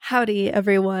Howdy,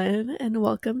 everyone, and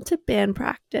welcome to Band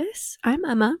Practice. I'm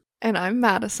Emma. And I'm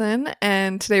Madison,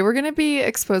 and today we're going to be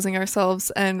exposing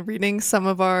ourselves and reading some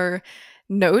of our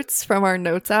notes from our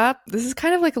notes app. This is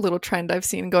kind of like a little trend I've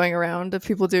seen going around of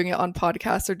people doing it on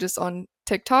podcasts or just on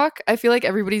TikTok. I feel like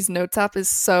everybody's notes app is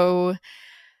so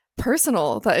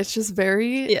personal that it's just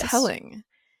very telling.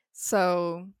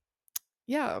 So,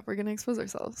 yeah, we're going to expose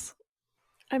ourselves.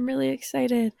 I'm really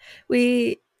excited.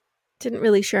 We didn't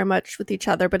really share much with each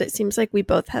other, but it seems like we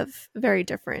both have very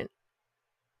different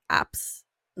apps,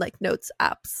 like notes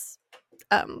apps,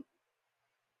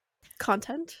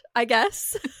 content, I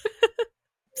guess.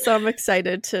 So I'm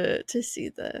excited to see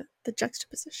the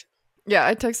juxtaposition. Yeah,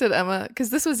 I texted Emma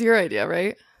because this was your idea,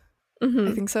 right? Mm-hmm.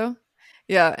 I think so.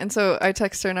 Yeah, and so I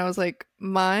texted her and I was like,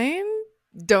 mine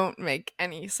don't make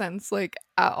any sense, like,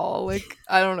 at all. Like,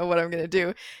 I don't know what I'm gonna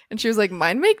do. And she was like,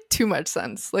 mine make too much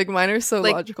sense. Like, mine are so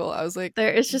Like, logical. I was like,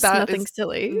 there is just nothing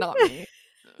silly. Not me.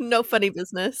 No funny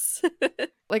business.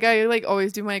 Like, I like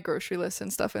always do my grocery list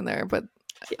and stuff in there, but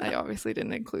I obviously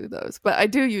didn't include those. But I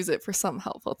do use it for some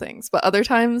helpful things. But other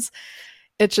times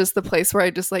it's just the place where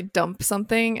I just like dump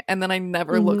something and then I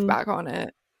never look back on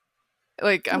it.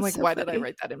 Like, I'm like, so why did I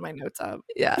write that in my notes app?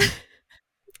 Yeah.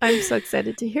 I'm so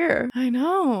excited to hear. I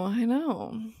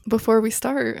know. Before we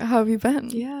start, how have you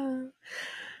been? Yeah.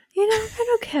 You know, I've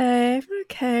been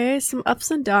okay. Some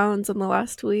ups and downs in the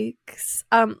last weeks.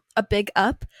 A big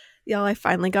up. Y'all, I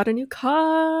finally got a new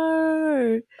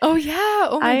car. Oh, yeah.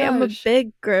 Oh, my gosh. I am a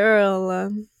big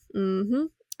girl.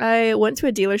 I went to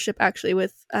a dealership, actually,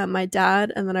 with my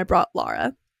dad, and then I brought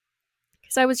Laura.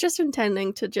 Because I was just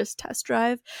intending to just test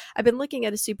drive. I've been looking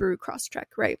at a Subaru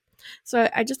Crosstrek, right? So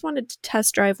I just wanted to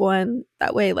test drive one.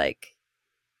 That way, like,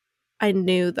 I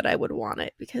knew that I would want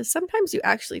it. Because sometimes you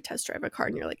actually test drive a car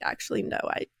and you're like, actually, no,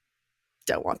 I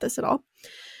don't want this at all.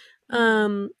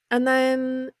 And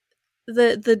then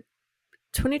the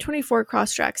 2024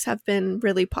 Crosstreks have been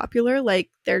really popular. Like,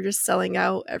 they're just selling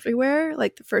out everywhere.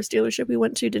 Like, the first dealership we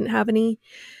went to didn't have any.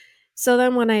 So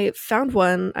then when I found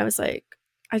one, I was like,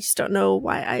 I just don't know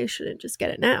why I shouldn't just get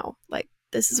it now. Like,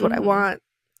 this is what I want,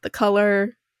 the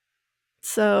color.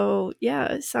 So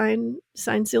yeah, sign,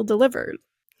 seal, delivered.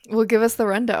 Well, give us the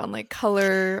rundown. Like,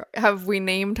 color. Have we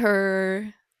named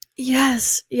her?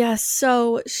 Yes.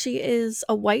 So she is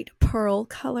a white pearl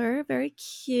color, very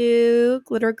cute,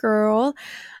 glitter girl.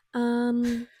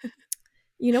 You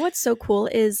know what's so cool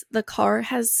is the car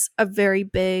has a very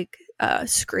big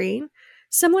screen,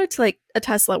 similar to like a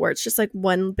Tesla where it's just like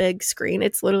one big screen.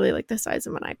 It's literally like the size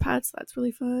of an iPad, so that's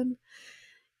really fun.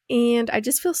 And I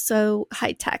just feel so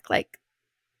high tech. Like,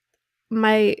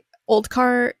 my old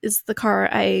car is the car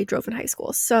I drove in high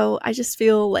school, so I just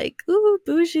feel like, ooh,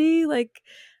 bougie. Like,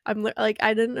 I'm like,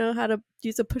 I didn't know how to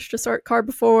use a push to start car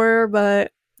before,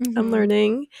 but I'm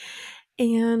learning.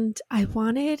 And I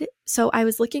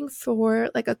was looking for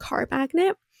like a car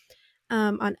magnet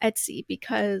on Etsy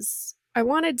because I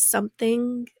wanted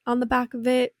something on the back of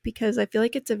it, because I feel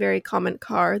like it's a very common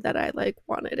car that I like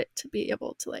wanted it to be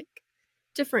able to like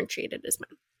differentiate it as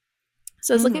mine.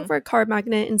 So I was looking for a car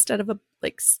magnet instead of a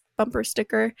like bumper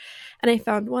sticker, and I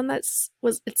found one it's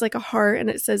like a heart and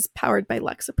it says powered by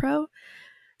Lexapro.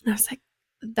 And I was like,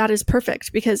 that is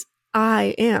perfect because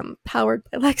I am powered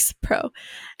by Lexapro.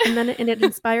 And then it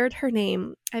inspired her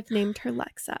name. I've named her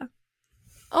Lexa.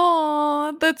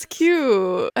 Oh, that's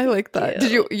cute. I like that.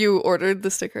 Did you ordered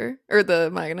the sticker or the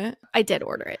magnet? I did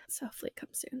order it, so hopefully it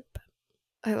comes soon. But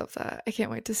I love that. I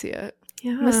can't wait to see it.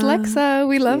 Yeah. Miss Lexa,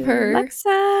 we love her.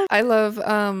 Lexa. I love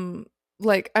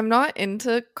like, I'm not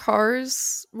into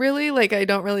cars really. Like, I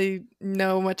don't really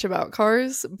know much about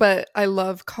cars, but I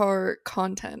love car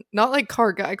content. Not like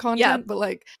car guy content, but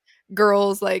like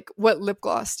girls, like, what lip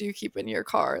gloss do you keep in your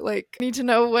car? Like, I need to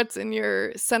know what's in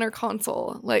your center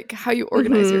console, like how you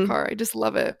organize your car. I just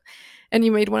love it. And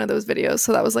you made one of those videos,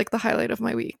 so that was like the highlight of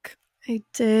my week. I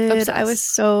did. Obsessed. I was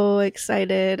so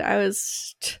excited. I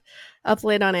was up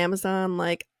late on Amazon.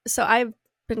 Like, so I've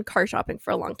been car shopping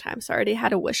for a long time, so I already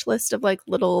had a wish list of like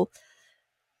little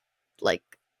like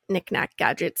knick-knack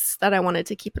gadgets that I wanted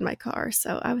to keep in my car.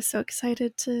 So I was so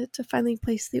excited to finally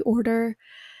place the order.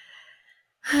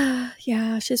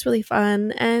 Yeah, she's really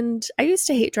fun. And I used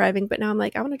to hate driving, but now I'm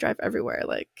like, I want to drive everywhere.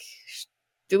 Like,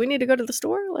 do we need to go to the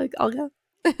store? Like, I'll go.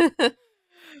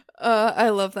 I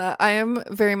love that. I am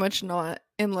very much not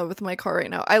in love with my car right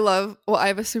now. I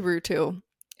have a Subaru too,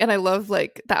 and I love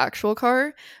like the actual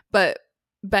car, but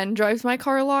Ben drives my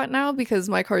car a lot now because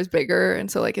my car is bigger, and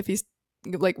so like if he's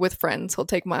like with friends, he'll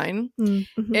take mine.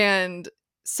 And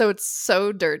So it's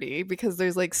so dirty because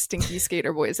there's like stinky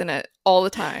skater boys in it all the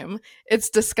time. It's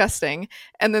disgusting.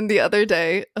 And then the other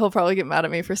day, he'll probably get mad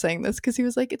at me for saying this because he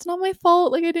was like, it's not my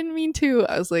fault. Like, I didn't mean to.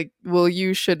 I was like, well,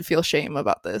 you should feel shame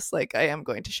about this. Like, I am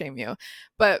going to shame you.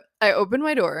 But I opened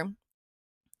my door.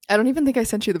 I don't even think I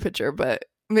sent you the picture, but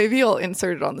maybe I'll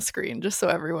insert it on the screen just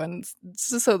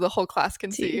just so the whole class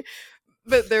can see.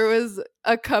 But there was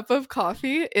a cup of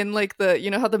coffee in like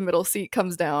you know how the middle seat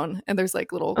comes down and there's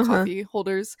like little coffee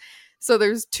holders. So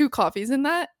there's 2 coffees in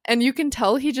that, and you can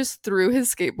tell he just threw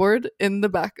his skateboard in the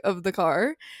back of the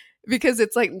car because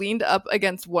it's like leaned up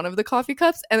against one of the coffee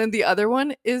cups, and then the other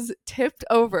one is tipped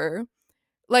over,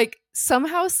 like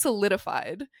somehow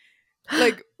solidified,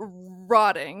 like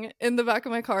rotting in the back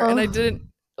of my car. And I didn't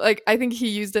like, I think he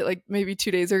used it like maybe 2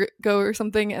 days ago or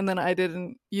something, and then I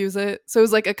didn't use it. So it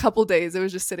was like a couple days it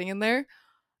was just sitting in there.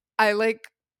 I like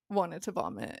wanted to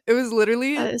vomit. It was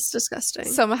literally, that is disgusting,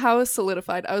 somehow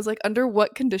solidified. I was like, under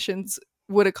what conditions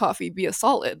would a coffee be a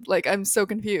solid? Like, I'm so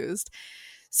confused.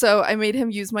 So I made him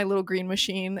use my little green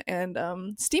machine and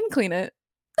steam clean it.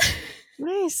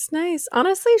 Nice.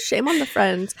 Honestly, shame on the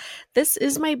friends. This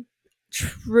is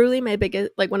truly my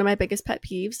biggest, like, one of my biggest pet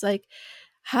peeves. Like,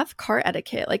 have car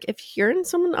etiquette. Like, if you're in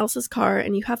someone else's car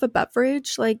and you have a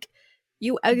beverage, like,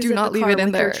 you exit do not the leave car it in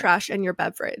with there. your trash and your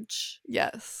beverage.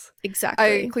 Yes,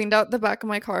 exactly. I cleaned out the back of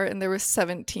my car and there was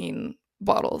 17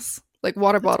 bottles, like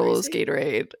water bottles, crazy.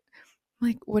 Gatorade.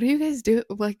 Like, what do you guys do?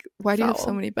 Like, why do you have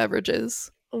so many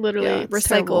beverages? Literally, recycle,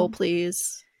 terrible.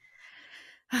 Please.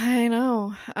 I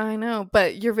know.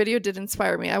 But your video did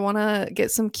inspire me. I want to get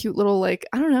some cute little, like,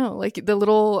 I don't know, like the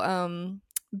little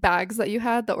bags that you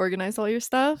had that organized all your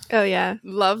stuff. Oh yeah,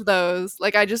 love those.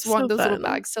 Like, I just want those little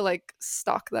bags to like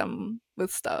stock them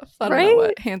with stuff. I don't know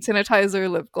what, hand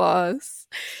sanitizer, lip gloss.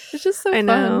 It's just so fun. I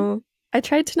know. I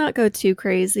tried to not go too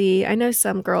crazy. I know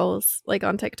some girls, like,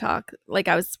 on TikTok, like,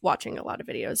 I was watching a lot of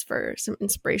videos for some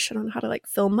inspiration on how to like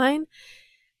film mine,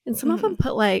 and some of them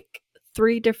put like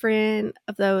 3 different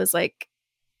of those like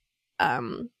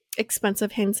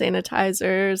expensive hand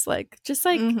sanitizers, like, just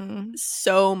like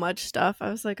so much stuff. I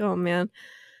was like, oh man,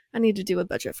 I need to do a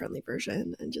budget friendly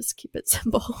version and just keep it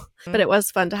simple. But it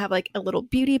was fun to have like a little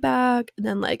beauty bag and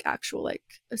then like actual like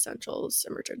essentials,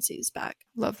 emergencies bag.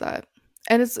 Love that.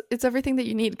 And it's everything that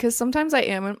you need, because sometimes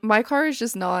my car is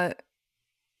just not,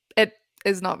 it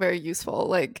is not very useful.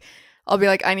 Like, I'll be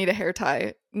like, I need a hair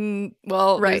tie. There's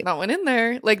not one in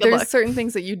there. Like, there's certain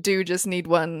things that you do just need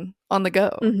one on the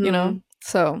go, you know?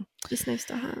 So just nice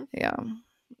to have. Yeah.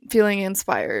 Feeling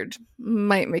inspired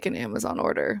might make an Amazon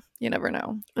order. You never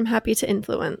know. I'm happy to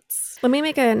influence. Let me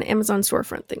make an Amazon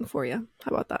storefront thing for you.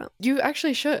 How about that? You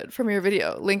actually should, from your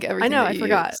video. Link everything. I know, I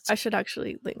forgot. I should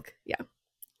actually link. Yeah.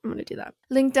 I'm going to do that.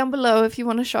 Link down below if you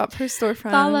want to shop her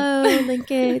storefront. Follow, link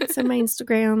it. It's on my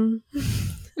Instagram.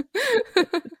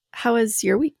 How has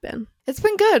your week been? It's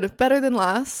been good. Better than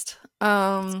last.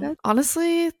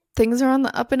 Honestly, things are on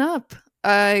the up and up.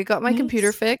 I got my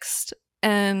computer fixed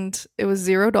and it was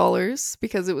 $0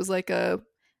 because it was like a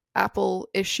Apple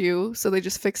issue. So they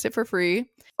just fixed it for free.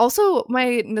 Also,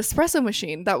 my Nespresso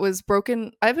machine that was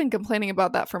broken, I've been complaining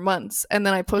about that for months. And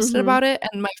then I posted about it,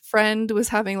 and my friend was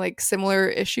having like similar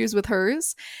issues with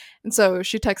hers. And so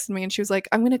she texted me and she was like,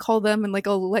 I'm going to call them and like,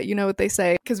 I'll let you know what they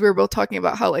say. Because we were both talking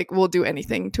about how like we'll do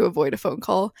anything to avoid a phone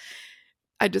call.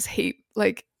 I just hate,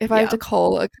 like, if I have to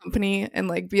call a company and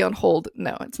like be on hold,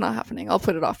 no, it's not happening. I'll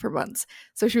put it off for months.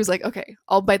 So she was like, okay,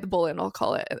 I'll bite the bullet and I'll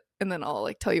call it. And then I'll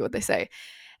like tell you what they say.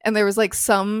 And there was like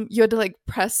you had to like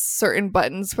press certain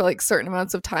buttons for like certain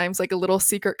amounts of times, like a little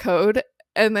secret code.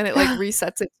 And then it like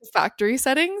resets it to factory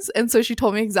settings. And so she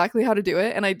told me exactly how to do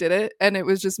it. And I did it. And it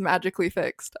was just magically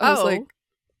fixed. I was like,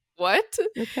 what?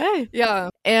 Okay. Yeah.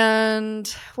 And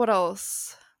what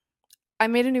else? I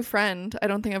made a new friend. I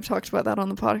don't think I've talked about that on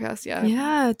the podcast yet.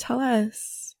 Yeah, tell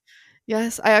us.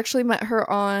 Yes, I actually met her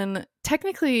on,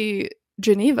 technically,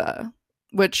 Geneva,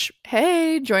 which,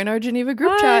 hey, join our Geneva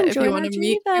group chat if you want to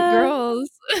meet cute girls.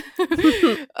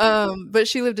 But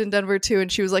she lived in Denver too,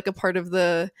 and she was like a part of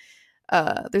there's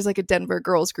like a Denver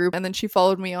girls group. And then she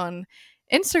followed me on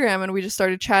Instagram and we just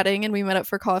started chatting and we met up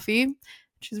for coffee.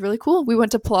 She's really cool. We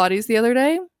went to Pilates the other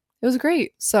day. It was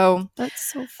great. So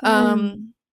that's so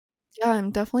fun. Yeah,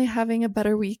 I'm definitely having a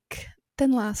better week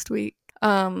than last week.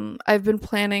 I've been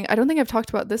planning, I don't think I've talked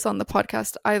about this on the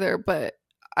podcast either, but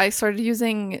I started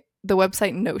using the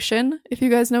website Notion, if you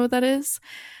guys know what that is.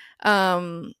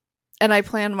 And I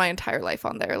plan my entire life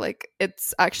on there. Like,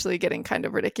 it's actually getting kind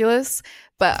of ridiculous,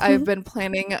 but I've been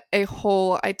planning a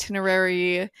whole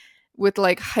itinerary with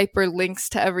like hyperlinks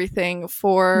to everything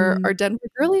for our Denver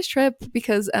girlies trip,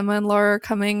 because Emma and Laura are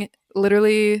coming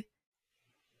literally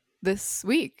this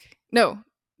week. No,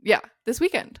 yeah, this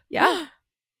weekend. Yeah.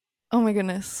 Oh my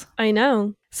goodness. I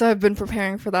know. So I've been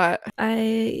preparing for that.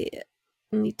 I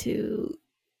need to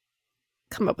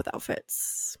come up with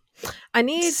outfits. I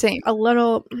need a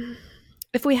little...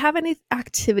 If we have any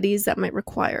activities that might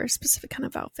require a specific kind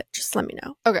of outfit, just let me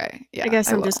know. Okay. Yeah. I guess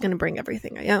I'm just going to bring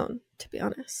everything I own, to be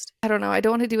honest. I don't know. I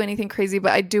don't want to do anything crazy,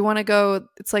 but I do want to go.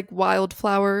 It's like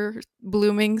wildflower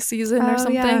blooming season or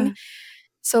something. Yeah.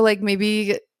 So like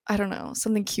maybe, I don't know,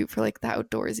 something cute for like the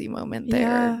outdoorsy moment there.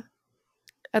 Yeah.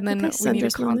 And then we need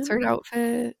a concert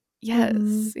outfit.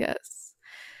 Yes. Yes.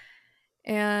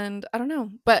 And I don't know,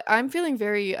 but I'm feeling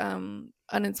very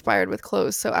uninspired with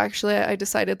clothes. So actually I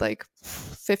decided like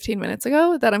 15 minutes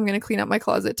ago that I'm going to clean up my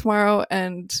closet tomorrow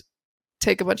and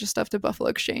take a bunch of stuff to Buffalo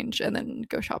Exchange and then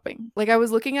go shopping. Like I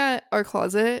was looking at our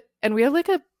closet and we have like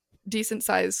a decent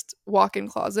sized walk-in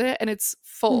closet and it's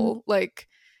full, like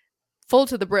full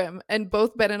to the brim. And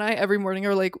both Ben and I every morning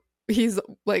are like, he's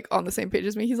like on the same page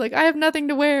as me. He's like, I have nothing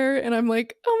to wear. And I'm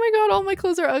like, oh my God, all my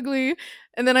clothes are ugly.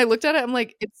 And then I looked at it, I'm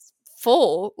like, it's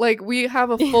full. Like we have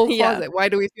a full closet. Why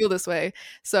do we feel this way?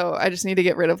 So I just need to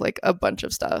get rid of like a bunch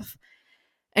of stuff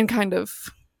and kind of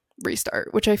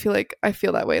restart, which I feel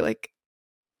that way like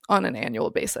on an annual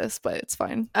basis, but it's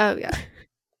fine. Oh yeah.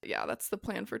 Yeah, that's the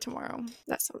plan for tomorrow.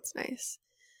 That sounds nice.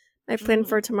 My plan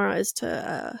for tomorrow is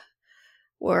to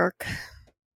work.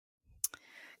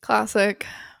 Classic.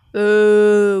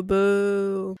 Boo,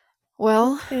 boo.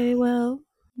 Well, okay, well,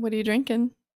 what are you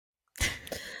drinking?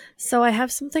 So I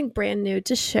have something brand new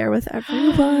to share with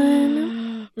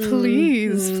everyone.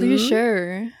 Please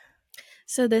share.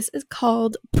 So this is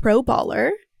called Pro Baller.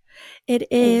 It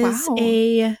is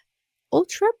a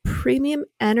ultra premium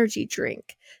energy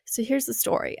drink. So here's the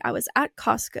story. I was at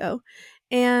Costco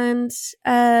and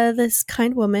this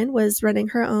kind woman was running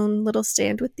her own little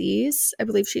stand with these. I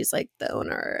believe she's like the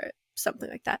owner or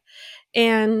something like that.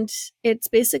 And it's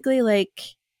basically like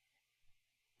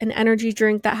an energy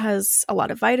drink that has a lot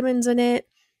of vitamins in it,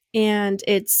 and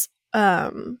it's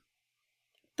the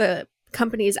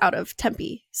company is out of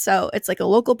Tempe, so it's like a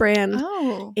local brand.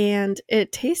 And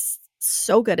it tastes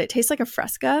so good. It tastes like a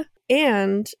Fresca,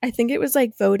 and I think it was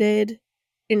like voted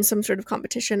in some sort of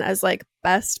competition as like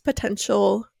best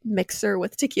potential mixer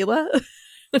with tequila,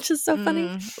 which is so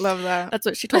funny. Love that. That's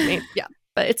what she told me. Yeah,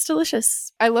 but it's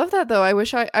delicious. I love that though. I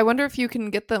wonder if you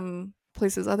can get them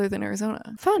places other than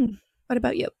Arizona. Fun. What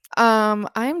about you?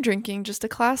 I'm drinking just a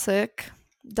classic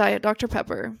Diet Dr.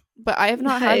 Pepper, but I have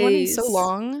not had one in so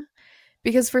long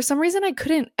because for some reason I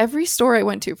couldn't. Every store I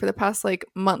went to for the past like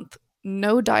month,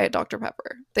 no Diet Dr.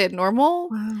 Pepper. They had normal,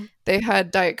 they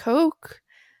had Diet Coke,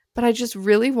 but I just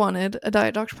really wanted a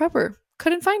Diet Dr. Pepper.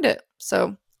 Couldn't find it,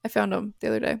 so I found them the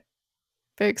other day.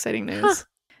 Very exciting news.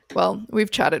 Well,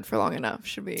 we've chatted for long enough.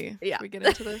 Should we get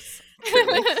into this?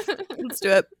 Let's do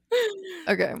it.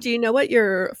 Okay. Do you know what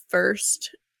your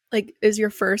first, like, is your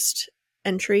first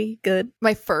entry good?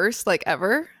 My first, like,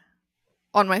 ever?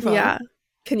 On my phone? Yeah.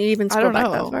 Can you even scroll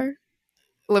back that far?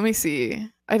 Let me see.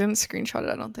 I didn't screenshot it,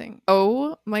 I don't think.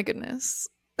 Oh, my goodness.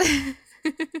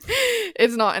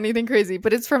 It's not anything crazy,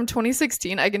 but it's from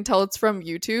 2016. I can tell it's from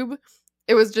YouTube.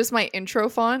 It was just my intro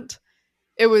font.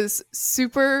 It was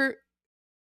super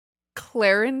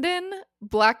Clarendon,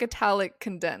 black italic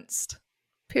condensed.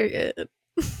 Period.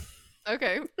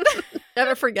 Okay.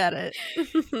 Never forget it.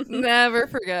 Never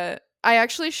forget. I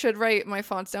actually should write my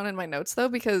fonts down in my notes though,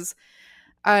 because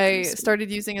I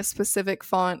started using a specific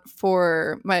font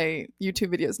for my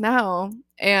YouTube videos now,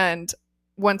 and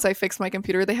once I fixed my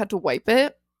computer, they had to wipe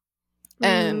it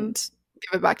and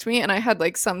give it back to me, and I had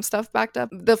like some stuff backed up.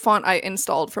 The font I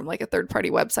installed from like a third-party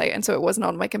website, and so it wasn't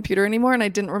on my computer anymore, and I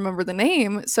didn't remember the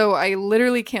name, so I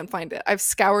literally can't find it. I've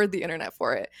scoured the internet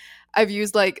for it. I've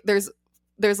used like there's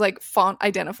like font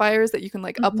identifiers that you can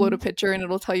like upload a picture and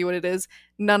it'll tell you what it is.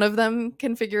 None of them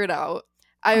can figure it out.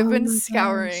 I've been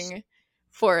scouring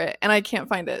for it and I can't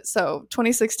find it. So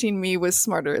 2016 me was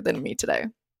smarter than me today.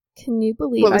 Can you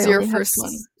believe what was your first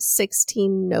one?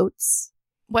 16 notes.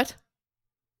 What?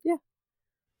 Yeah.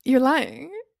 You're lying.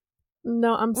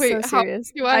 No, I'm so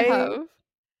serious. Do I have?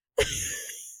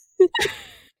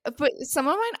 But some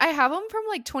of mine, I have them from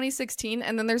like 2016,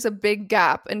 and then there's a big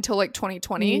gap until like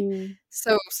 2020.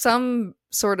 So some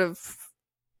sort of,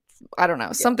 I don't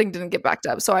know, something didn't get backed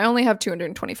up. So I only have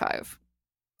 225.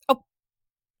 Oh,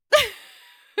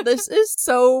 this is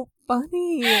so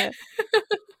funny.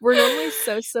 We're normally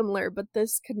so similar, but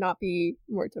this could not be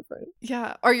more different.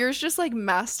 Yeah. Are yours just like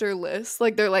master lists?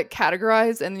 Like they're like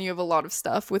categorized, and then you have a lot of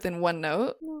stuff within one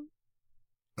note? No.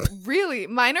 Really?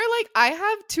 Mine are like, I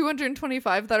have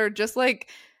 225 that are just like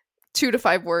 2 to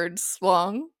 5 words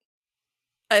long.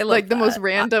 I love like the most that.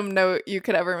 random note you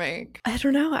could ever make. I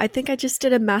don't know. I think I just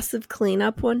did a massive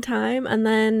cleanup one time, and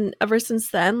then ever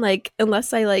since then, like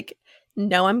unless I like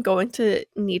know I'm going to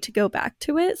need to go back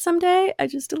to it someday, I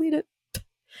just delete it.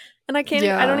 And I can't.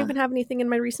 I don't Yeah. even have anything in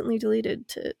my recently deleted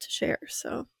to share,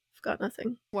 so I've got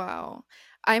nothing. Wow.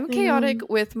 I'm I know. chaotic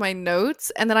with my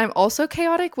notes, and then I'm also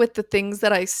chaotic with the things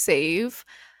that I save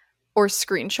or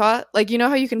screenshot. Like, you know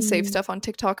how you can save Mm. stuff on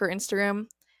TikTok or Instagram?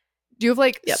 Do you have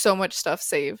like Yep. so much stuff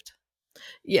saved?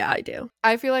 Yeah, I do.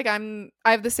 I feel like I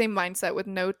have the same mindset with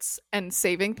notes and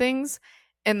saving things,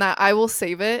 in that I will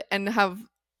save it and have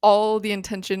all the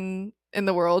intention in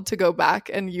the world to go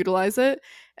back and utilize it,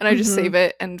 and I just Mm-hmm. save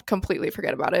it and completely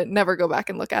forget about it. Never go back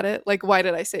and look at it. Like, why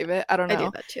did I save it? I don't I do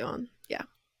know. that too. Yeah.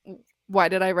 Why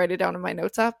did I write it down in my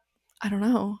notes app? I don't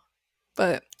know,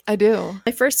 but I do.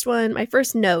 My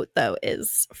first note though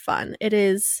is fun. It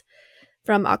is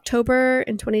from October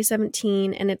in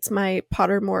 2017, and it's my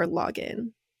Pottermore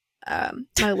login.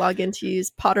 My login to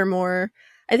use Pottermore.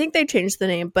 I think they changed the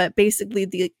name, but basically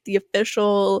the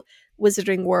official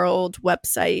Wizarding World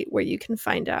website where you can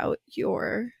find out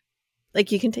your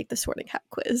like you can take the Sorting Hat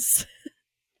quiz.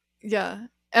 Yeah.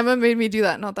 Emma made me do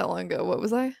that not that long ago. What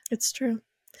was I? It's true.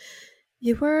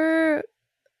 You were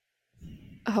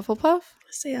A Hufflepuff?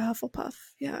 say a Hufflepuff.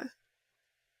 Yeah,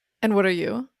 And what are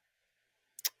you?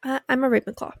 I'm a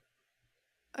Ravenclaw.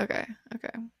 Okay. Okay.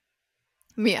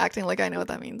 Me acting like I know what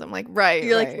that means. I'm like, right,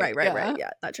 You're like right. right. Yeah. Yeah,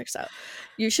 that checks out.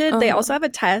 You should. They Uh-huh. also have a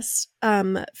test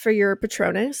for your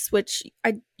Patronus, which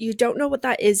you don't know what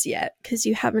that is yet because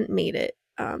you haven't made it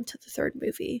to the third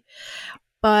movie.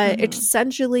 But it's Mhm.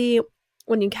 essentially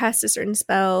when you cast a certain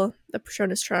spell, the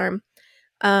Patronus charm,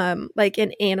 like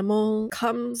an animal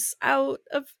comes out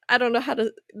of I don't know how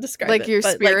to describe Like it, your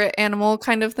but like spirit animal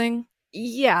kind of thing?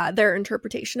 yeah, their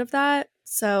interpretation of that.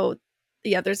 So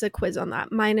yeah, there's a quiz on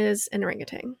that. Mine is an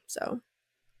orangutan, so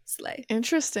slay.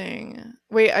 Interesting.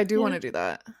 Wait, I do want Yeah, to do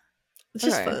that. it's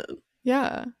just Okay. fun.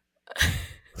 Yeah.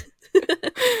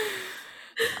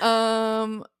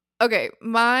 um okay,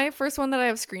 my first one that I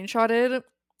have screenshotted,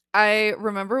 I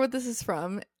remember what this is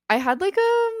from. I had like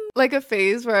a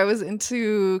phase where I was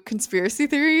into conspiracy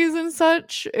theories and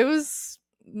such. It was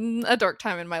a dark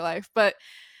time in my life, but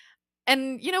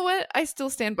and you know what? I still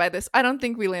stand by this. I don't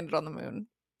think we landed on the moon.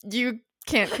 You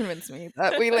can't convince me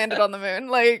that we landed on the moon.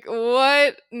 Like,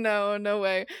 what? No, no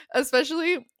way.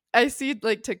 Especially I see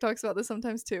like TikToks about this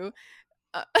sometimes too.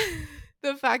 Uh,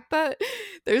 the fact that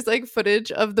there's like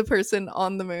footage of the person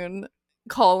on the moon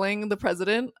calling the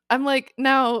president. I'm like,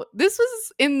 now this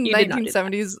was in You did not do that.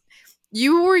 1970s.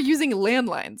 You were using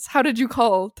landlines. How did you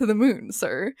call to the moon,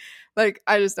 sir? Like,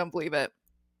 I just don't believe it.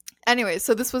 Anyway,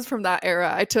 so this was from that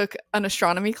era. I took an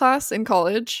astronomy class in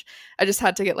college. I just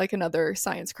had to get like another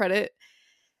science credit.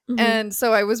 Mm-hmm. And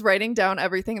so I was writing down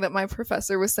everything that my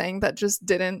professor was saying that just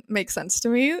didn't make sense to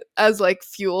me as like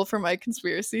fuel for my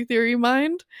conspiracy theory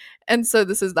mind. And so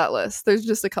this is that list. There's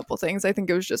just a couple things. I think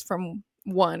it was just from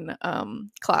one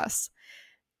class.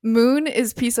 Moon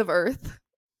is piece of earth.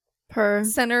 Per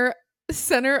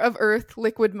Center of earth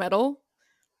liquid metal.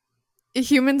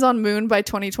 Humans on moon by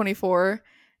 2024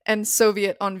 and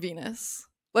Soviet on Venus.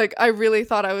 Like I really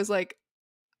thought I was like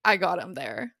I got him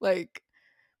there. Like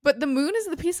but the moon is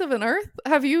the piece of an earth?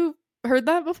 Have you heard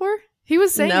that before? He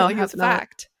was saying it no, like it was have not.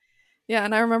 fact. Yeah,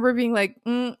 and I remember being like,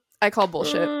 I call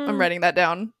bullshit. I'm Mm, writing that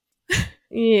down.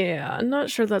 yeah, I'm not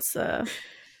sure that's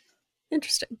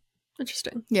interesting.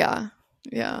 Interesting. Yeah.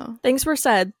 Yeah. Things were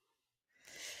said.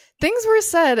 Things were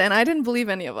said and I didn't believe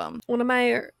any of them. One of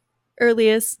my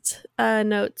earliest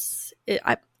notes,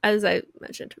 as I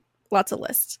mentioned, lots of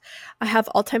lists. I have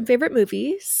all-time favorite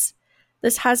movies.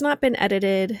 This has not been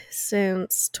edited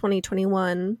since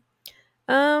 2021.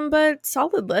 But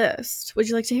solid list. Would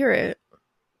you like to hear it?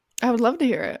 I would love to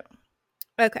hear it.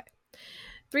 Okay.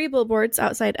 3 billboards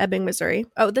outside Ebbing, Missouri.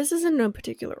 Oh, this is in no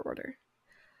particular order.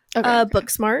 Okay.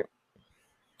 Booksmart.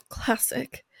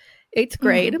 Classic. 8th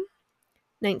grade.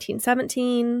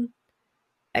 1917.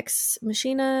 Ex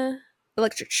Machina.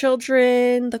 Electric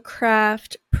Children. The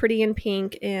Craft. Pretty in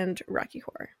Pink. And Rocky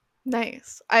Horror.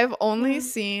 Nice. I've only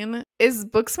seen is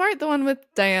Booksmart the one with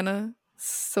Diana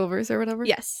Silvers or whatever?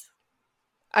 Yes.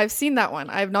 I've seen that one.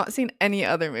 I have not seen any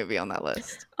other movie on that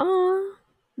list. Oh,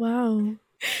 wow. Do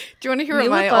you want to hear You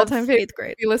what my would love all-time favorite 8th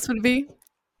grade. movie list would be?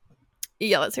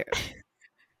 Yeah, let's hear it.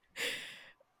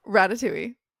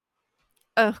 Ratatouille.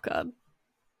 Oh, God.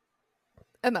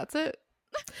 And that's it.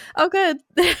 Oh, good.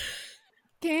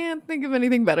 Can't think of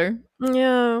anything better.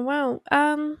 Yeah, wow.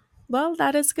 Well,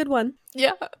 that is a good one.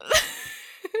 Yeah.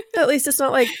 At least it's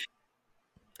not like,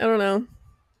 I don't know.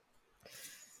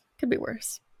 Could be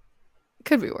worse.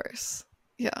 Could be worse.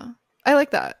 Yeah. I like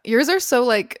that. Yours are so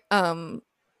like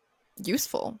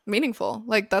useful, meaningful.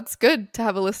 Like that's good to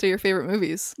have a list of your favorite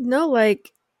movies. No,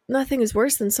 like nothing is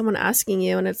worse than someone asking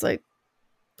you and it's like,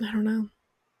 I don't know.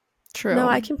 True. No,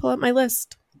 I can pull up my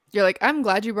list. You're like, I'm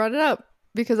glad you brought it up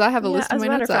because I have a list of my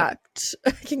notes up. As a matter of fact,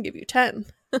 I can give you 10.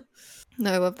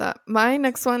 No, I love that. My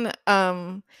next one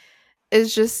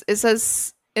is just, it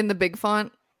says in the big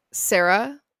font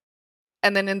Sarah,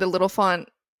 and then in the little font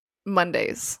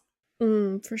Mondays.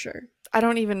 For sure. I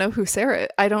don't even know who Sarah is.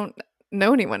 I don't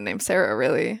know anyone named Sarah,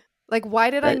 really. Like, why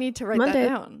did I need to write that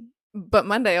down? But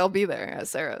Monday, I'll be there at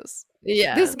Sarah's.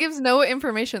 Yeah. This gives no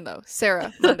information, though.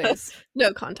 Sarah, Mondays.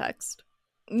 No context.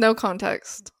 No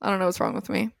context. I don't know what's wrong with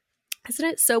me. Isn't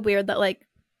it so weird that, like,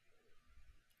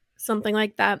 something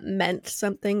like that meant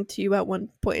something to you at one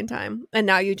point in time, and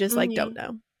now you just, like, don't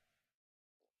know?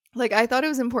 Like, I thought it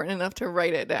was important enough to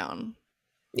write it down.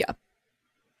 Yeah.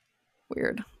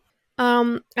 Weird.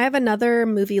 I have another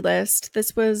movie list.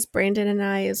 This was Brandon and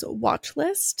I's watch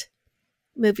list.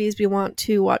 Movies we want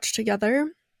to watch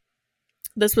together.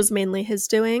 This was mainly his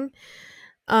doing.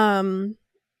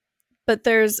 But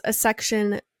there's a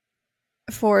section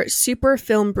for super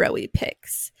film broy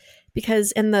picks,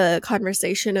 because in the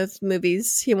conversation of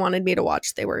movies he wanted me to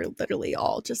watch, they were literally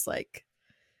all just like,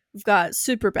 we've got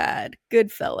Superbad,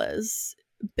 Goodfellas,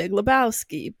 Big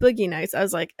Lebowski, Boogie Nights. I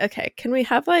was like, okay, can we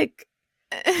have like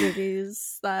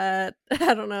movies that,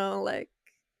 I don't know, like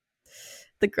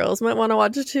the girls might want to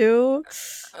watch too?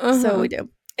 So we do.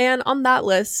 And on that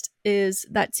list is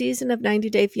that season of 90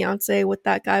 Day Fiancé with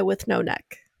that guy with no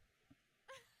neck.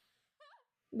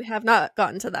 We have not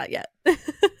gotten to that yet.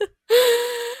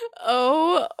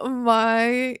 Oh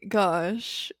my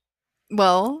gosh.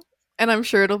 Well, and I'm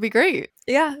sure it'll be great.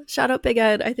 Yeah, shout out Big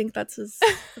Ed. I think that's his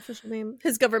official name,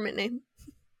 his government name.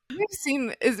 I've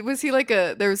seen, was he like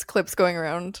there's clips going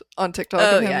around on TikTok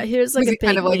Oh of him? yeah, he was like a big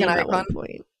kind of like an at icon one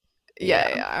point.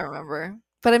 Yeah, I remember.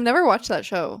 But I've never watched that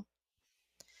show.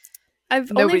 I've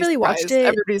only really watched it.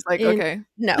 Everybody's like, okay.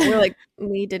 No, we're like,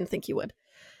 we didn't think you would.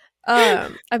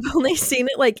 I've only seen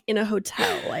it like in a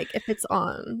hotel, like if it's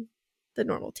on the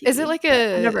normal TV. Is it like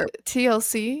a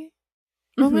TLC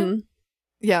moment?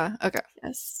 Yeah, okay.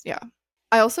 Yes. Yeah.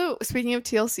 I also, speaking of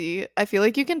TLC, I feel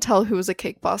like you can tell who was a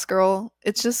Cake Boss girl.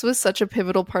 It just was such a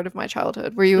pivotal part of my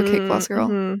childhood. Were you a Cake Boss girl?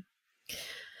 There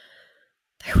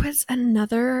was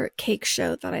another cake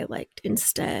show that I liked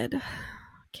instead. I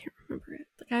can't remember it.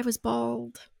 The guy was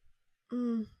bald.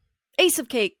 Ace of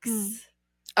Cakes.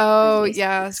 Oh,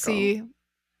 yeah. See,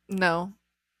 no.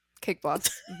 Cake Boss.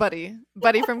 Buddy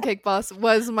from Cake Boss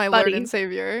was my Lord and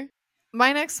Savior.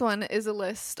 My next one is a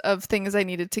list of things I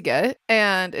needed to get.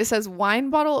 And it says wine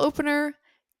bottle opener,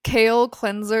 kale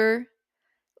cleanser,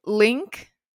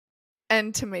 link,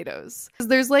 and tomatoes.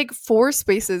 There's like 4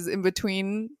 spaces in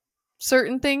between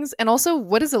certain things. And also,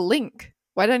 what is a link?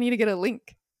 Why do I need to get a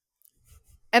link?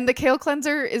 And the kale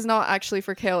cleanser is not actually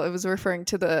for kale. It was referring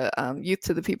to the Youth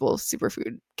to the People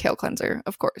superfood kale cleanser,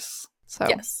 of course. So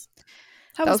yes,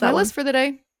 that was my list for the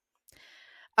day.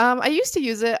 I used to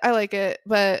use it. I like it,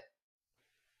 but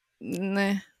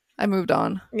nah, I moved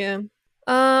on. Yeah.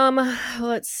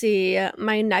 Let's see.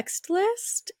 My next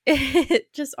list,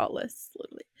 just all lists,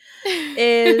 literally,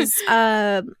 is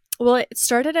well, it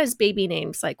started as baby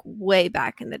names like way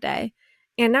back in the day.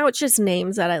 And now it's just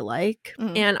names that I like.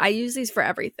 And I use these for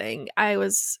everything. I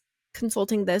was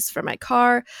consulting this for my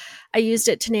car. I used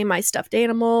it to name my stuffed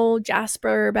animal,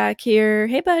 Jasper, back here.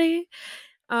 Hey, buddy.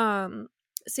 So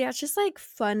yeah, it's just like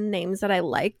fun names that I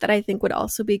like that I think would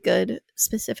also be good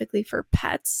specifically for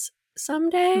pets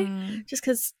someday. Just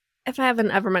because if I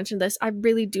haven't ever mentioned this, I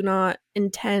really do not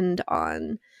intend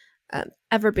on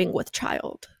ever being with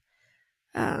child.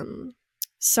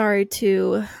 Sorry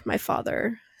to my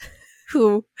father,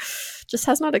 who just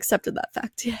has not accepted that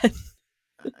fact yet.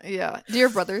 Yeah. Do your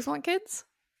brothers want kids?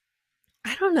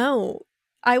 I don't know.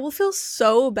 I will feel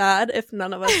so bad if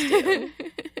none of us do.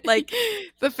 Like,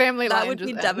 the family line that would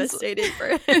be ends. devastating for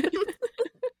him.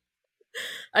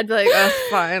 I'd be like, oh,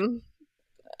 fine.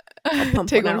 I'll pump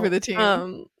Take one for the team.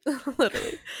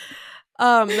 Literally.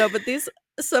 No, but these,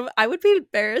 so I would be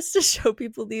embarrassed to show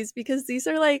people these because these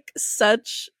are like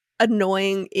such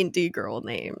annoying indie girl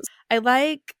names. I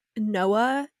like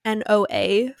Noah,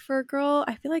 Noa, for a girl.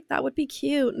 I feel like that would be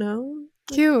cute. No,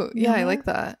 cute. Yeah, I like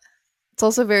that. It's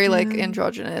also very like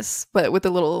androgynous, but with a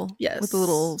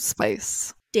little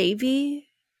spice. Davy.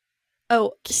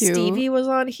 Oh, cute. Stevie was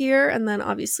on here, and then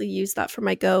obviously used that for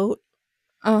my goat.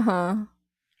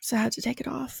 So I had to take it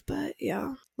off, but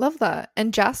yeah, love that.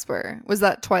 And Jasper, was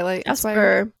that Twilight?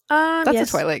 Jasper. That's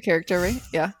a Twilight character, right?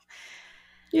 Yeah.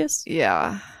 Yes.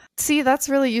 Yeah. See, that's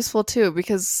really useful too,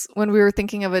 because when we were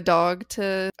thinking of a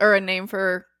name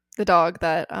for the dog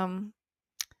that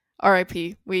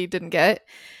RIP we didn't get,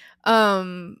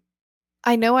 um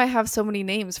I know I have so many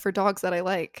names for dogs that I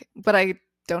like, but I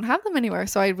don't have them anywhere,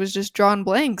 so I was just drawing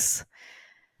blanks.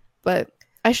 But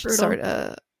I should Brutal.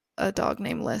 start a dog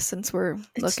name list since we're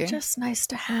looking. It's just nice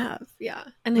to have. Yeah.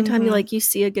 Anytime you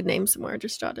see a good name somewhere,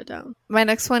 just jot it down. My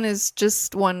next one is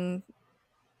just one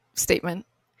statement.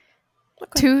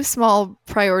 Okay. 2 small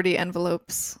priority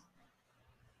envelopes.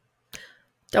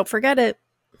 Don't forget it.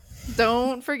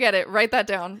 Don't forget it. Write that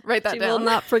down. Write that down. Will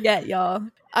not forget, y'all.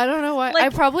 I don't know why.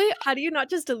 Like, how do you not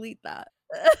just delete that?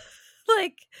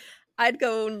 Like, I'd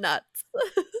go nuts.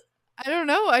 I don't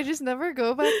know. I just never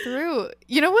go back through.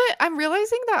 You know what? I'm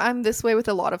realizing that I'm this way with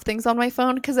a lot of things on my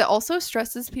phone because it also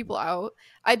stresses people out.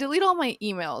 I delete all my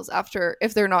emails after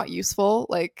if they're not useful,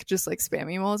 like just like spam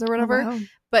emails or whatever. Oh, wow.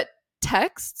 But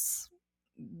texts,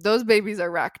 those babies are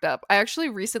racked up. I actually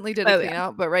recently did a clean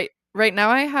out, but right now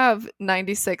I have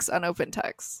 96 unopened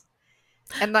texts.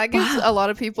 And that gives a lot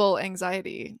of people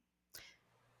anxiety.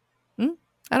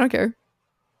 I don't care.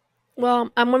 Well,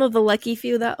 I'm one of the lucky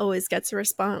few that always gets a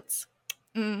response.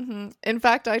 In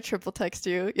fact, I triple text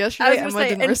you. Yesterday, Emma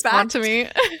didn't respond to me.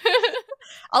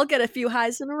 I'll get a few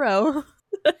highs in a row.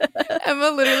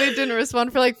 Emma literally didn't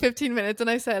respond for like 15 minutes, and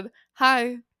I said,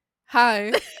 hi,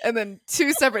 and then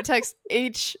 2 separate texts,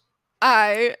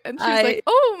 H-I, and she was like,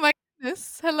 oh my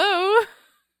goodness, hello.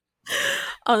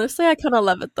 Honestly, I kind of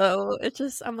love it, though. It's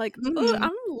just, I'm like, oh,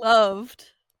 I'm loved.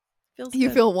 You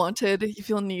feel wanted. You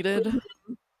feel needed.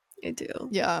 I do.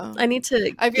 Yeah. I need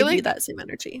to give you that same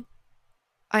energy.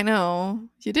 I know.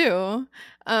 You do.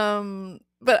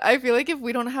 But I feel like if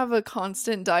we don't have a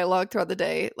constant dialogue throughout the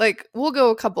day, like we'll go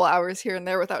a couple hours here and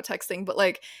there without texting, but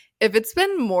like if it's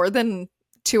been more than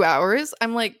 2 hours,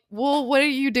 I'm like, well, what are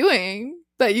you doing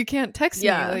that you can't text me?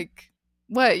 Like,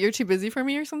 what? You're too busy for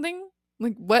me or something?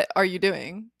 Like, what are you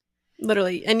doing?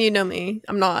 Literally. And you know me.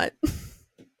 I'm not.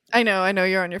 I know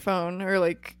you're on your phone or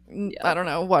like, I don't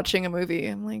know, watching a movie.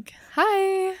 I'm like,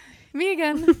 hi, me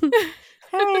again.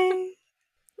 Hi.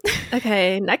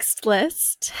 Okay, next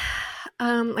list.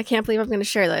 I can't believe I'm going to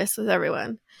share this with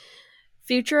everyone.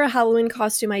 Future Halloween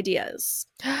costume ideas.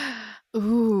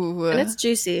 Ooh. And it's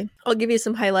juicy. I'll give you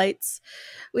some highlights.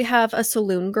 We have a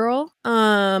saloon girl,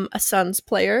 a Suns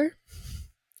player.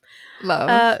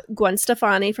 Love. Gwen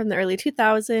Stefani from the early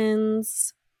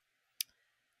 2000s.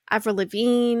 Avril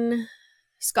Lavigne,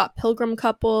 Scott Pilgrim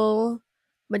couple,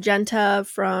 Magenta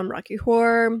from Rocky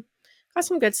Horror. Got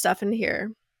some good stuff in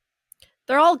here.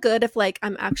 They're all good if like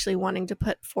I'm actually wanting to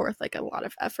put forth like a lot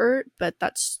of effort, but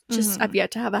that's just I've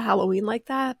yet to have a Halloween like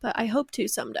that, but I hope to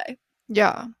someday.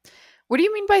 Yeah. What do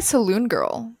you mean by saloon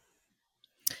girl?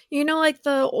 You know, like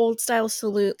the old style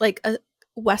saloon, like a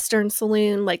Western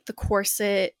saloon, like the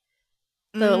corset,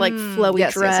 the like flowy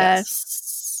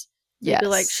dress. Maybe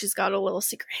like she's got a little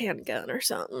secret handgun or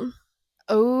something.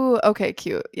 Oh, okay,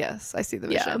 cute. Yes, I see the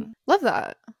vision. Yeah. Love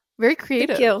that. Very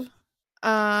creative. Thank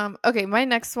you. Okay, my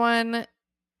next one.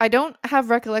 I don't have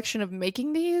recollection of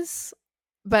making these,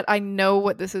 but I know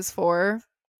what this is for.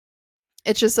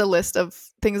 It's just a list of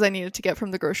things I needed to get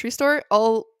from the grocery store.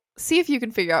 I'll see if you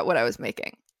can figure out what I was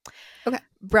making. Okay.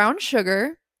 Brown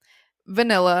sugar,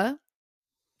 vanilla,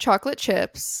 chocolate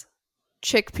chips,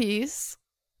 chickpeas,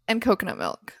 and coconut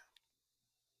milk.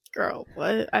 Girl,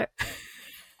 what?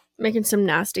 Making some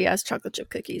nasty ass chocolate chip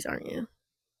cookies, aren't you?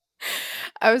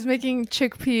 I was making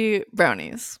chickpea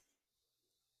brownies.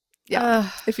 Yeah.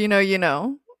 If you know, you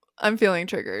know. I'm feeling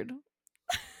triggered.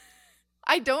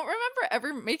 I don't remember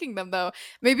ever making them though.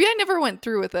 Maybe I never went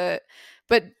through with it.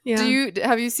 But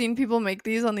have you seen people make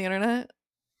these on the internet?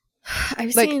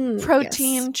 I've seen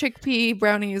protein chickpea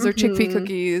brownies or chickpea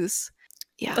cookies.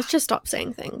 Yeah. Let's just stop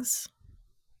saying things.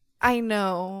 I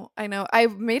know.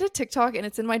 I've made a TikTok and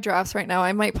it's in my drafts right now.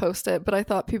 I might post it, but I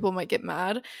thought people might get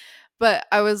mad. But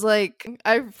I was like,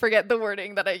 I forget the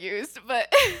wording that I used,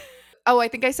 but I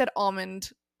think I said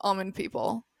almond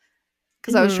people.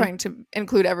 Because I was trying to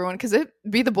include everyone, because it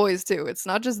be the boys too. It's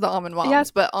not just the almond moms,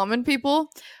 but almond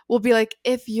people will be like,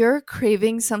 if you're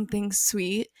craving something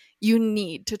sweet, you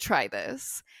need to try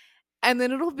this. And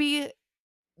then it'll be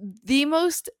the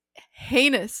most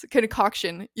heinous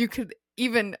concoction you could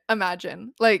even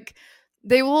imagine. Like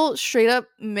they will straight up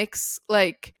mix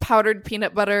like powdered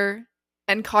peanut butter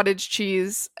and cottage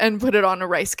cheese and put it on a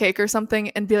rice cake or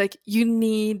something and be like, you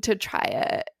need to try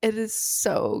it. It is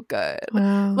so good.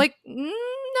 Wow. Like, no,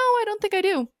 I don't think I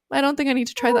do. I don't think I need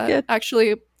to try that. Good.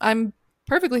 Actually, I'm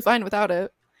perfectly fine without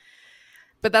it.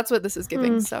 But that's what this is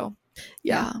giving. So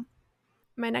yeah.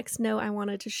 my next note I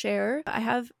wanted to share, I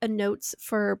have a notes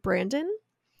for Brandon.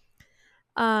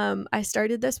 I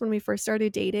started this when we first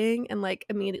started dating and like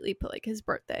immediately put like his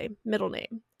birthday, middle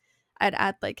name. I'd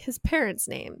add like his parents'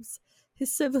 names,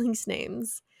 his siblings'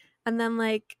 names, and then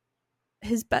like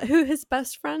who his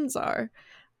best friends are.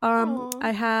 Aww.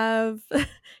 I have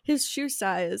his shoe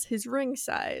size, his ring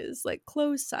size, like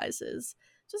clothes sizes,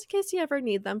 just in case you ever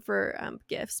need them for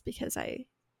gifts, because I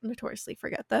notoriously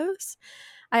forget those.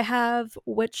 I have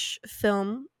which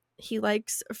film he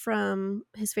likes from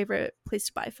his favorite place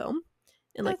to buy film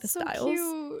and like the That's so styles.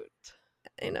 cute.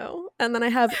 I know. And then I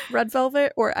have red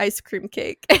velvet or ice cream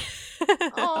cake.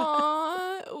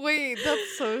 Aww. Wait,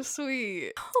 that's so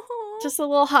sweet. Just a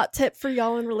little hot tip for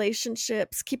y'all in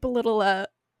relationships. Keep a little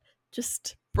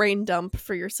just brain dump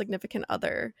for your significant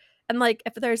other. And like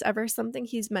if there's ever something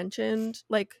he's mentioned,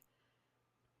 like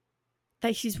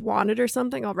that he's wanted or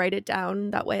something, I'll write it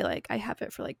down. That way like I have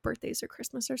it for like birthdays or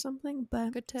Christmas or something.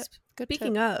 But Good tip.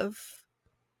 Speaking of,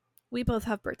 we both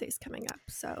have birthdays coming up,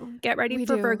 so get ready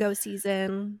for do. Virgo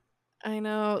season. I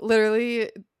know. Literally,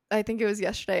 I think it was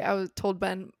yesterday. I was told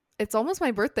Ben, it's almost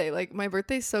my birthday. Like, my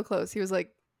birthday's so close. He was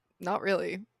like, not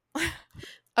really.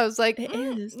 I was like, It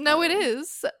is. No, it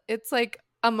is. It's like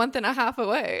a month and a half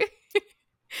away.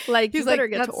 Like, you better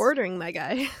get to ordering, my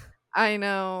guy. I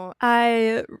know.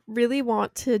 I really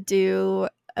want to do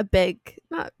a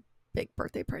not big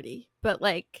birthday party, but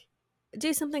like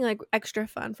do something like extra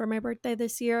fun for my birthday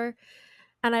this year.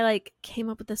 And I like came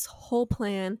up with this whole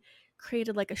plan,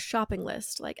 created like a shopping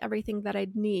list, like everything that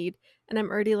I'd need. And I'm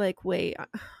already like, wait,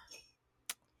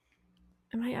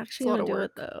 am I actually gonna do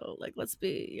it though? Like,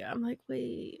 I'm like,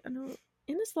 wait, I know, and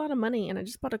it's a lot of money, and I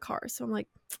just bought a car, so I'm like,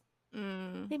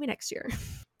 maybe next year.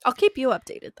 I'll keep you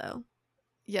updated though.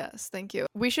 Yes, thank you.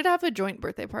 We should have a joint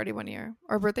birthday party one year.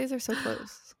 Our birthdays are so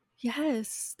close.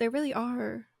 Yes, they really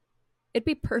are. It'd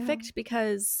be perfect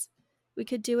because we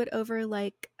could do it over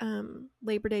like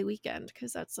Labor Day weekend,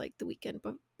 because that's like the weekend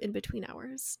in between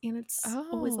hours, and it's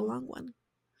always a long one.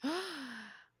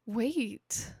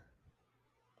 Wait,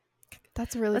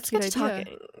 that's a really Let's cute get idea.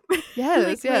 talking.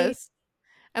 Yes, yes.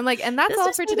 And like, and that's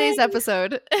all for today's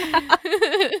episode.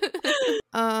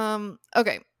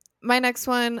 Okay. My next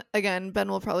one, again, Ben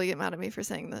will probably get mad at me for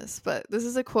saying this, but this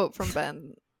is a quote from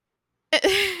Ben.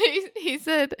 He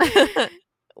said,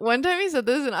 one time he said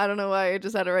this, and I don't know why, I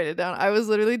just had to write it down. I was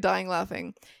literally dying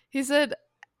laughing. He said,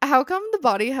 how come the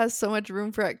body has so much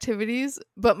room for activities,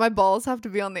 but my balls have to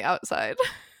be on the outside?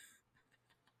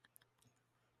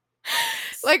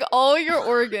 Like, all your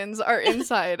organs are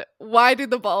inside. Why do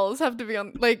the balls have to be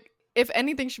on, like, if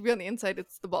anything should be on the inside,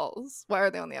 it's the balls. Why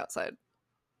are they on the outside?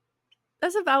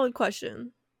 That's a valid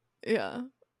question. Yeah.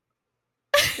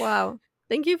 Wow.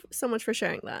 Thank you so much for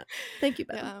sharing that. Thank you,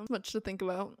 Ben. Yeah, much to think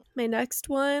about. My next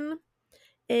one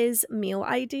is meal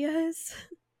ideas.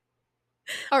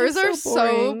 Ours are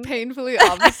so painfully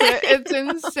opposite. It's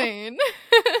insane.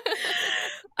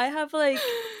 I have like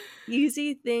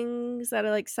easy things that are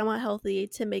like somewhat healthy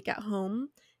to make at home,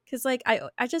 because like I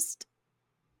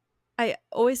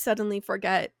always suddenly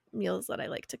forget meals that I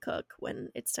like to cook when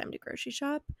it's time to grocery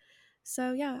shop.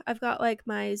 So yeah, I've got like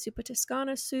my zuppa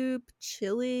toscana soup,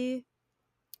 chili,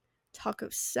 taco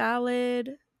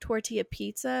salad, tortilla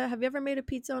pizza. Have you ever made a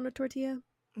pizza on a tortilla?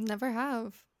 Never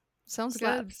have. Sounds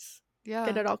Slaps. Good. Yeah.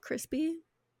 Get it all crispy.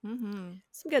 Mm-hmm.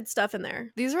 Some good stuff in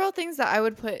there. These are all things that I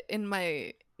would put in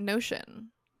my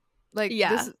Notion. Like,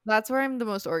 that's where I'm the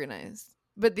most organized.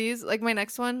 But these, like my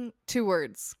next one, 2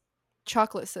 words.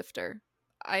 Chocolate sifter.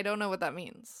 I don't know what that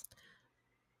means.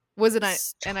 Was it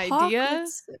an idea? Chocolate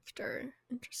sifter.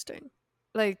 Interesting.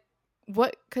 Like,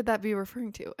 what could that be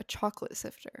referring to? A chocolate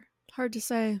sifter. Hard to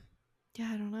say.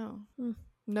 Yeah, I don't know.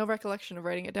 No recollection of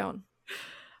writing it down.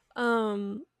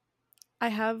 I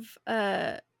have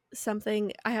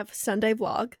something. I have Sunday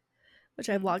vlog, which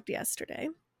I vlogged yesterday,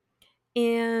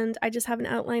 and I just have an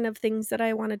outline of things that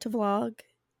I wanted to vlog,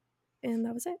 and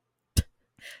that was it.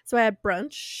 So I had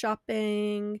brunch,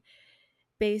 shopping,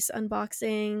 base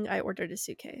unboxing. I ordered a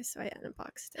suitcase, so I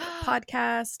unboxed it.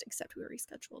 Podcast, except we were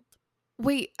rescheduled.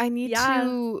 Wait, I need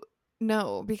to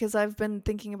know, because I've been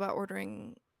thinking about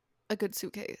ordering a good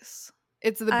suitcase.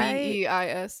 It's the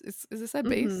BEIS. Is this that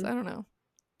base? I don't know.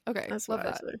 Okay, that's love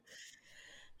that.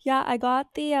 Yeah, I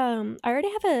got the I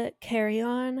already have a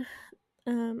carry-on.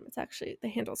 It's actually, the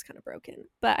handle's kind of broken,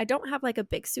 but I don't have like a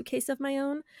big suitcase of my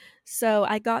own, so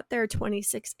I got their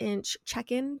 26-inch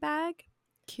check-in bag.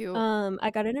 Cute.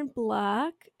 I got it in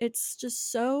black. It's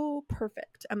just so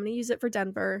perfect. I'm gonna use it for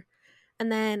Denver,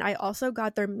 And then I also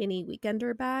got their mini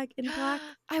weekender bag in black.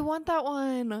 I want that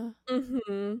one.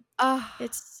 Mm-hmm.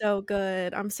 It's so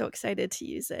good. I'm so excited to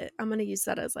use it. I'm gonna use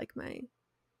that as like my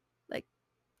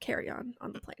carry-on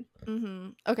on the plane. Mm-hmm.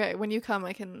 Okay, when you come,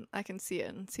 I can see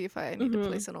it and see if I need to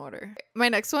place an order. My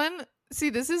next one, see,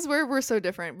 this is where we're so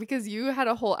different because you had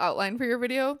a whole outline for your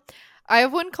video. I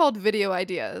have one called Video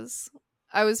Ideas.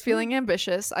 I was feeling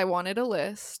ambitious. I wanted a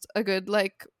list, a good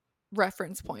like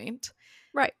reference point.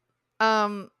 Right.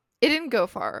 It didn't go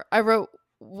far. I wrote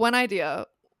one idea,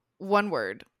 one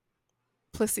word,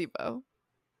 placebo.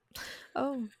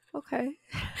 Oh, okay.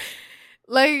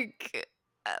 Like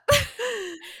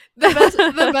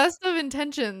the best of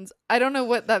intentions. I don't know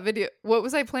what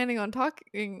was I planning on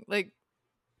talking, like,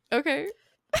 okay.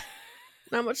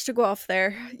 Not much to go off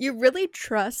there. You really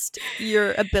trust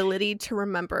your ability to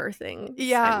remember things.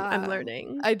 Yeah, I'm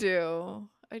learning. I do.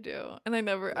 And I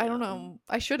don't know,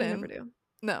 I shouldn't. I never do.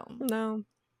 No.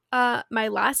 My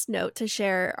last note to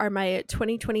share are my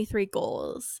 2023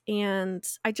 goals, and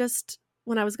I just,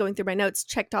 when I was going through my notes,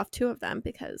 checked off 2 of them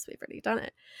because we've already done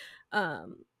it.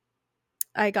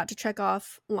 I got to check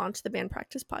off launch the band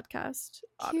practice podcast.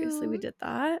 Cute. Obviously we did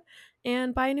that,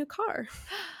 and buy a new car.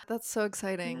 That's so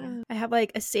exciting. Yeah. I have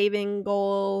like a saving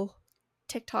goal,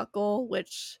 TikTok goal,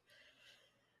 which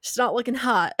it's not looking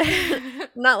hot.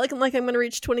 Not looking like I'm gonna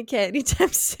reach 20K anytime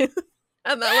soon.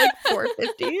 I'm at like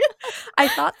 450. I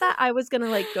thought that I was gonna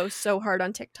like go so hard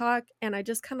on TikTok, and I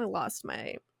just kind of lost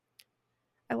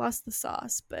the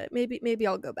sauce, but maybe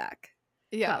I'll go back.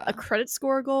 Yeah. Got a credit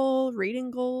score goal,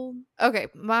 reading goal. Okay,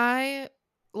 my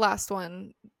last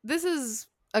one. This is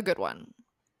a good one.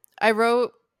 I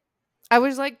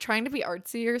was like trying to be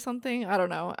artsy or something. I don't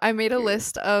know. I made a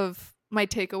list of my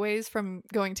takeaways from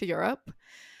going to Europe.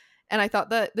 And I thought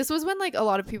that this was when like a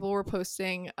lot of people were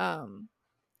posting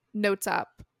Notes app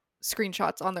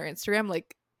screenshots on their Instagram,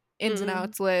 like ins and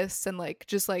outs lists and like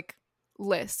just like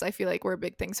lists. I feel like were a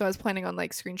big thing. So I was planning on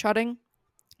like screenshotting,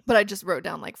 but I just wrote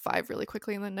down like 5 really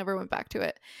quickly and then never went back to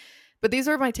it. But these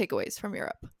are my takeaways from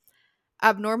Europe.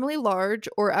 Abnormally large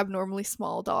or abnormally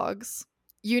small dogs.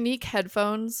 Unique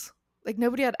headphones. Like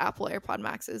nobody had Apple AirPod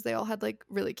Maxes. They all had like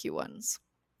really cute ones.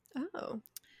 Oh.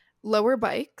 Lower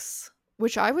bikes,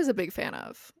 which I was a big fan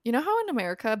of. You know how in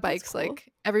America bikes, cool.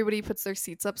 Like everybody puts their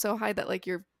seats up so high that like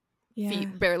your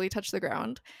feet barely touch the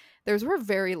ground. Theirs were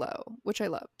very low, which I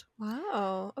loved.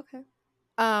 Wow. Okay.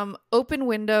 Open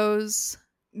windows,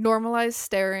 normalized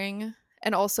staring,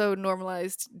 and also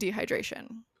normalized dehydration.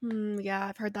 Yeah,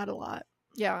 I've heard that a lot.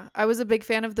 Yeah, I was a big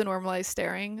fan of the normalized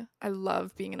staring. I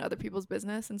love being in other people's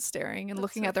business and staring and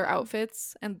looking at their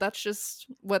outfits, and that's just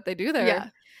what they do there. Yeah.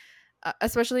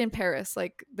 Especially in Paris,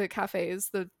 like the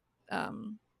cafes, the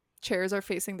chairs are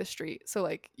facing the street, so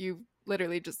like you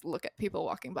literally just look at people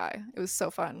walking by. It was so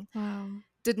fun. Wow.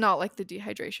 Did not like the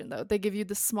dehydration though. They give you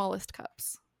the smallest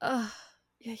cups. Yeah,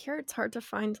 here it's hard to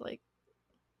find like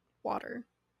water.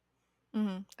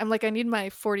 I'm like, I need my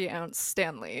 40-ounce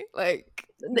Stanley. Like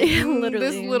literally,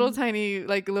 this little tiny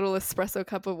like little espresso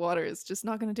cup of water is just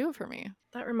not going to do it for me.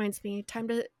 That reminds me, time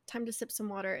to sip some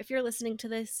water. If you're listening to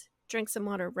this, drink some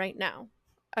water right now.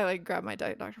 I like grab my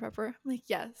Diet Dr. Pepper. I'm like,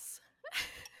 yes.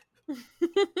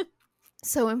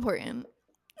 So important.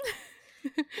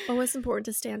 Always important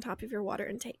to stay on top of your water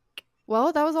intake.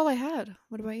 Well, that was all I had.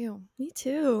 What about you? Me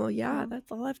too. Yeah,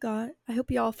 that's all I've got. I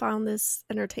hope you all found this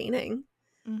entertaining.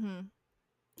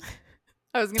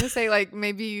 I was gonna say like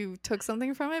maybe you took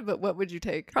something from it, but what would you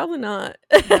take? Probably not.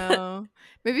 No,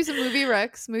 maybe some movie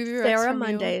recs. Sarah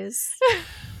Mondays.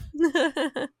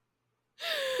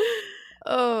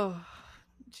 Oh,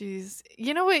 jeez.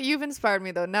 You know what? You've inspired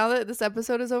me though. Now that this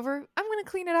episode is over, I'm gonna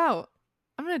clean it out.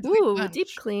 I'm gonna do a deep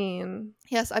clean.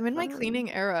 Yes, I'm in my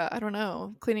cleaning era. I don't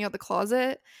know, cleaning out the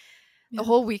closet. Yeah. The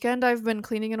whole weekend I've been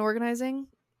cleaning and organizing.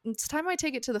 It's time I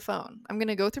take it to the phone. I'm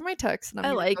gonna go through my texts and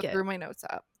I'm gonna go through my notes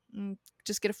app and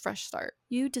just get a fresh start.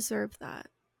 You deserve that.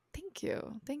 Thank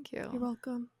you. You're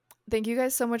welcome. Thank you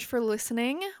guys so much for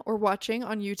listening or watching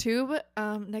on YouTube.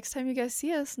 Next time you guys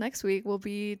see us next week, we'll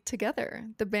be together.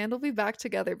 The band will be back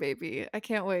together, baby. I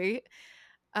can't wait.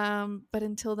 But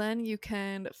until then, you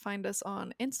can find us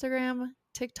on Instagram,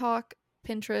 TikTok,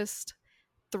 Pinterest,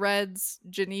 Threads,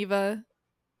 Geneva,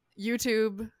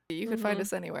 YouTube. You can find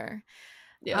us anywhere.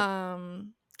 Yeah.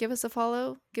 Give us a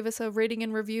follow. Give us a rating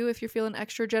and review if you're feeling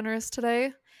extra generous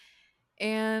today.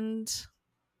 And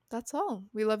that's all.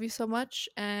 We love you so much,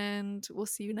 and we'll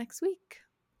see you next week.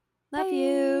 Love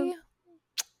you.